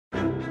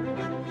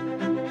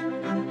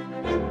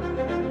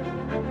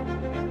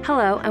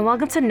Hello, and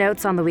welcome to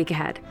Notes on the Week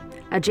Ahead,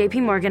 a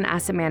JP Morgan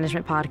asset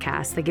management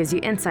podcast that gives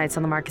you insights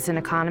on the markets and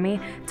economy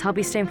to help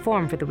you stay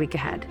informed for the week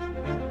ahead.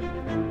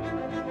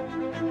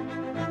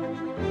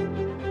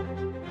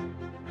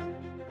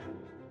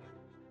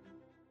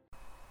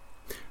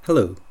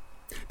 Hello,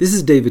 this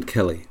is David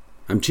Kelly.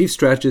 I'm Chief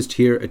Strategist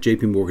here at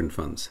JP Morgan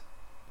Funds.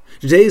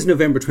 Today is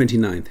November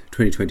 29th,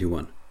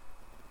 2021.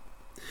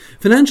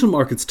 Financial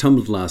markets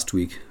tumbled last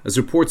week as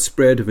reports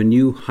spread of a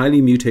new,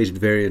 highly mutated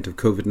variant of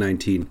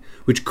COVID-19,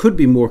 which could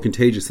be more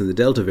contagious than the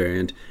Delta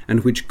variant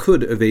and which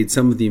could evade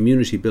some of the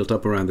immunity built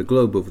up around the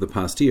globe over the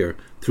past year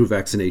through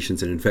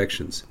vaccinations and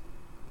infections.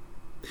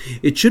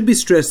 It should be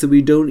stressed that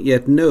we don't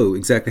yet know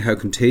exactly how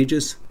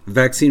contagious,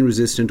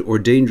 vaccine-resistant or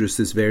dangerous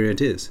this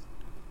variant is.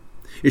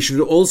 It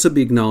should also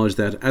be acknowledged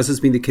that, as has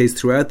been the case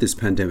throughout this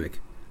pandemic,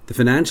 the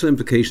financial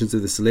implications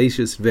of this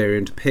latest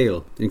variant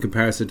pale in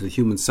comparison to the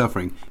human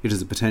suffering it has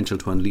the potential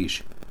to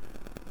unleash.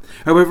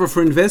 However,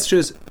 for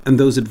investors and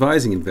those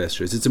advising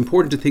investors, it's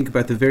important to think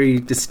about the very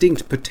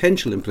distinct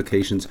potential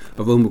implications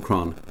of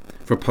Omicron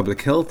for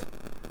public health,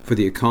 for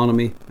the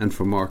economy, and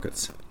for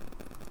markets.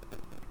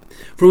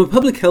 From a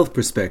public health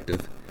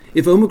perspective,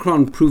 if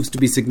Omicron proves to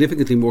be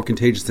significantly more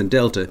contagious than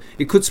Delta,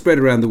 it could spread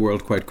around the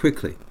world quite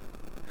quickly.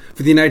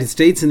 For the United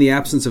States, in the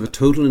absence of a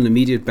total and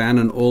immediate ban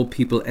on all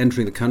people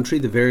entering the country,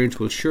 the variant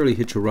will surely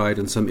hitch a ride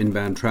on some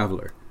inbound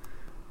traveller.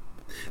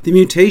 The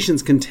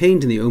mutations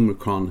contained in the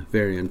Omicron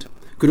variant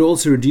could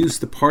also reduce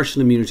the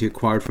partial immunity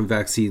acquired from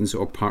vaccines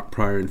or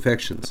prior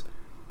infections.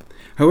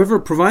 However,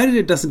 provided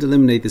it doesn't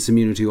eliminate this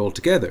immunity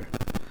altogether,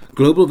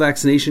 global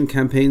vaccination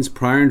campaigns,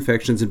 prior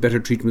infections and better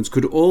treatments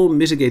could all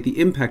mitigate the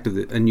impact of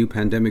a new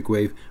pandemic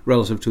wave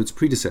relative to its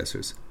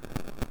predecessors.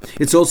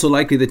 It's also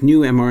likely that new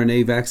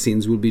mRNA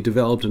vaccines will be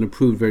developed and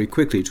approved very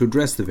quickly to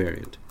address the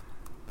variant.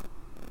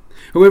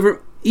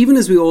 However, even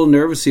as we all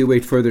nervously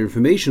await further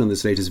information on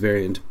this latest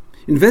variant,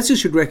 investors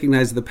should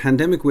recognize that the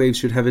pandemic wave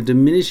should have a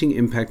diminishing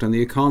impact on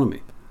the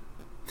economy.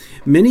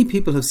 Many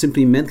people have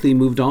simply mentally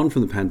moved on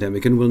from the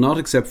pandemic and will not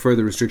accept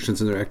further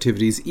restrictions on their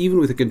activities, even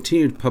with a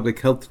continued public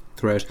health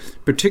threat,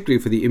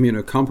 particularly for the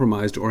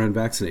immunocompromised or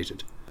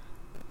unvaccinated.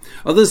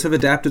 Others have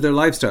adapted their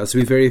lifestyles to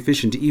be very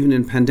efficient even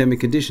in pandemic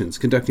conditions,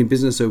 conducting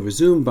business over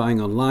Zoom,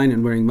 buying online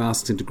and wearing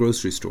masks into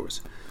grocery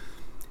stores.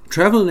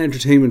 Travel and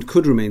entertainment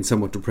could remain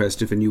somewhat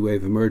depressed if a new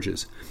wave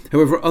emerges.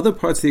 However, other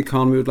parts of the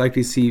economy would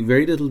likely see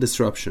very little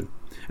disruption,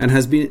 and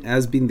has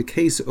been the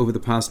case over the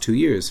past 2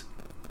 years.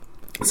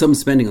 Some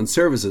spending on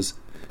services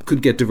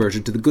could get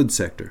diverted to the goods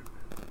sector.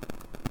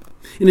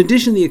 In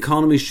addition, the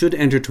economy should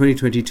enter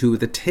 2022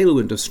 with a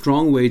tailwind of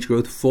strong wage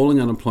growth,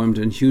 falling unemployment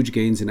and huge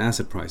gains in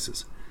asset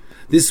prices.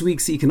 This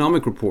week's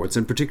economic reports,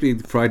 and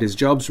particularly Friday's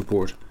jobs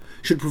report,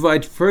 should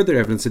provide further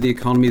evidence that the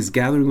economy is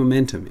gathering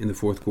momentum in the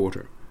fourth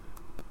quarter.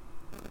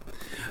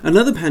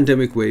 Another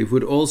pandemic wave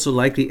would also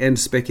likely end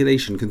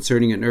speculation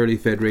concerning an early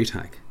Fed rate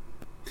hike.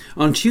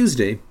 On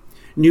Tuesday,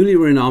 newly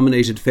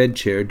renominated Fed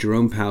Chair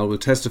Jerome Powell will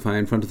testify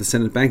in front of the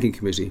Senate Banking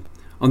Committee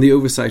on the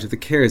oversight of the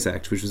CARES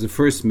Act, which was the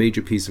first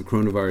major piece of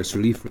coronavirus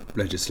relief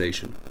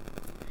legislation.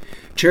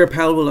 Chair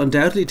Powell will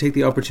undoubtedly take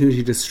the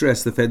opportunity to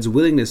stress the Fed's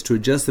willingness to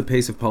adjust the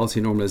pace of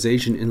policy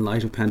normalization in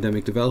light of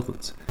pandemic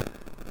developments.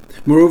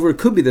 Moreover, it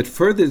could be that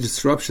further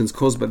disruptions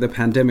caused by the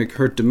pandemic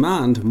hurt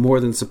demand more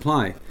than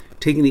supply,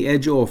 taking the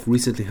edge off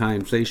recently high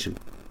inflation.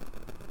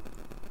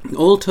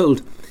 All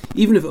told,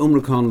 even if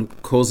Omicron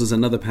causes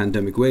another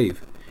pandemic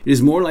wave, it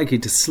is more likely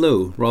to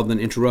slow rather than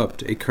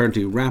interrupt a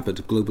currently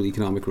rapid global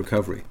economic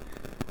recovery.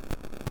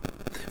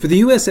 For the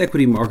US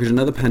equity market,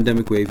 another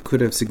pandemic wave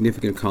could have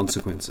significant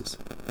consequences.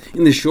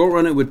 In the short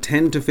run, it would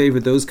tend to favour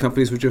those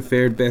companies which have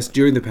fared best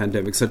during the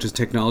pandemic, such as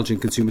technology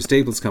and consumer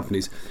staples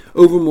companies,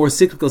 over more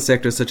cyclical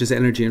sectors such as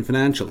energy and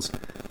financials.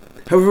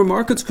 However,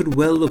 markets could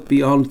well look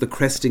beyond the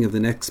cresting of the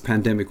next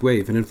pandemic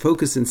wave and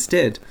focus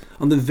instead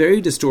on the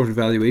very distorted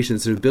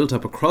valuations that have built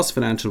up across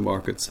financial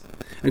markets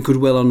and could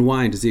well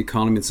unwind as the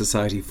economy and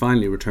society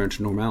finally return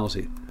to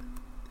normality.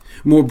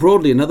 More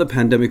broadly, another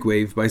pandemic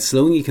wave, by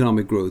slowing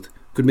economic growth,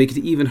 could make it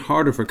even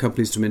harder for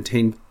companies to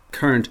maintain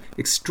current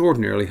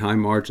extraordinarily high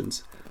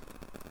margins.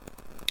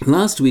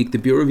 Last week, the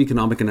Bureau of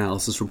Economic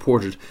Analysis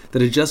reported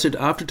that adjusted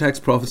after-tax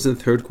profits in the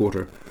third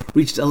quarter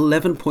reached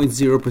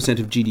 11.0%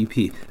 of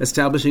GDP,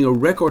 establishing a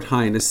record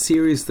high in a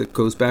series that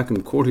goes back on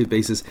a quarterly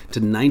basis to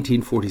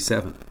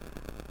 1947.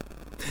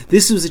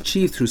 This was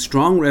achieved through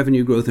strong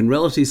revenue growth and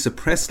relatively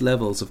suppressed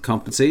levels of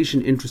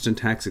compensation, interest and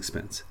tax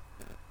expense.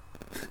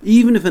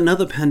 Even if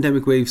another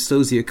pandemic wave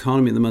slows the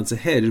economy in the months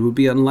ahead, it would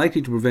be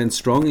unlikely to prevent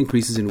strong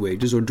increases in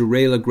wages or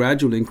derail a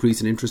gradual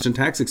increase in interest and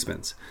tax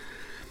expense.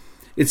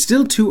 It's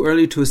still too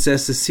early to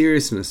assess the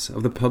seriousness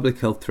of the public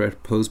health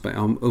threat posed by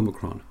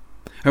Omicron.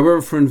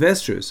 However, for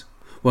investors,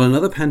 while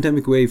another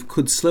pandemic wave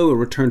could slow a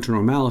return to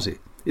normality,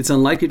 it's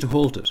unlikely to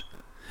halt it.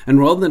 And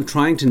rather than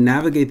trying to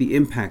navigate the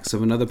impacts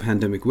of another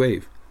pandemic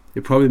wave,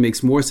 it probably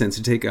makes more sense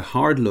to take a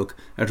hard look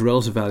at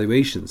relative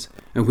valuations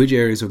and which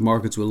areas of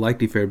markets will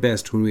likely fare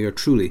best when we are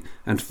truly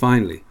and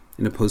finally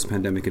in a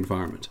post-pandemic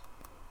environment.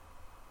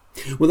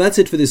 Well, that's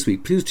it for this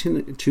week. Please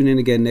tune in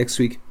again next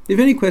week. If you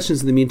have any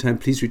questions in the meantime,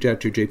 please reach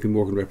out to your JP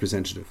Morgan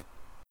representative.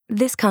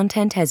 This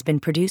content has been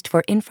produced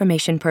for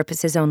information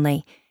purposes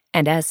only,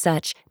 and as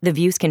such, the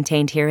views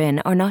contained herein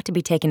are not to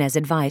be taken as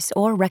advice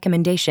or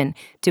recommendation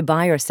to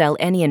buy or sell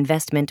any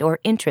investment or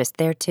interest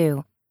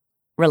thereto.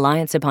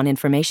 Reliance upon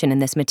information in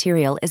this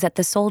material is at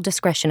the sole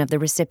discretion of the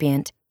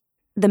recipient.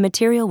 The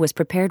material was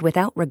prepared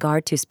without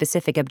regard to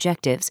specific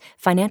objectives,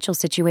 financial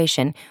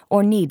situation,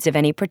 or needs of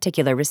any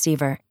particular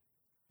receiver.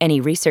 Any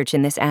research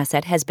in this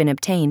asset has been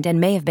obtained and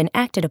may have been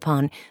acted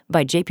upon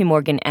by JP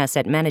Morgan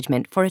Asset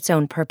Management for its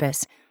own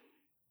purpose.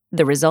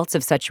 The results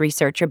of such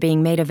research are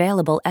being made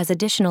available as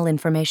additional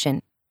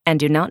information and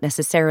do not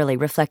necessarily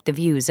reflect the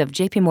views of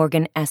JP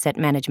Morgan Asset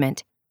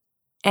Management.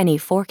 Any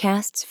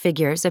forecasts,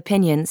 figures,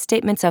 opinions,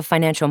 statements of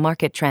financial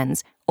market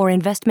trends, or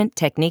investment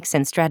techniques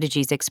and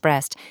strategies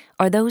expressed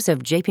are those of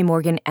JP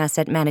Morgan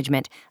Asset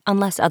Management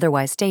unless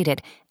otherwise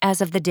stated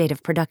as of the date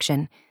of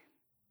production.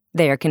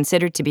 They are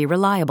considered to be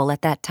reliable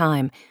at that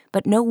time,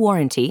 but no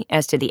warranty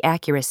as to the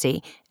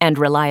accuracy and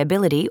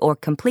reliability or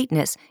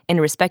completeness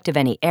in respect of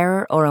any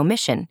error or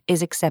omission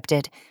is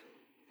accepted.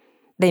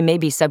 They may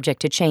be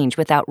subject to change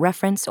without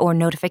reference or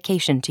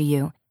notification to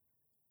you.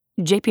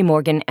 JP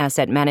Morgan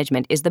Asset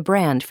Management is the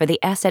brand for the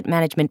asset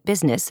management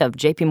business of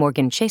JP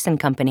Morgan Chase &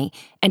 Company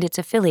and its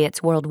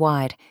affiliates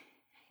worldwide.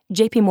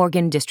 JP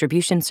Morgan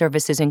Distribution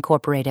Services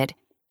Incorporated.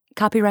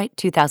 Copyright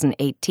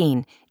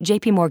 2018,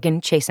 JP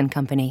Morgan Chase &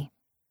 Company.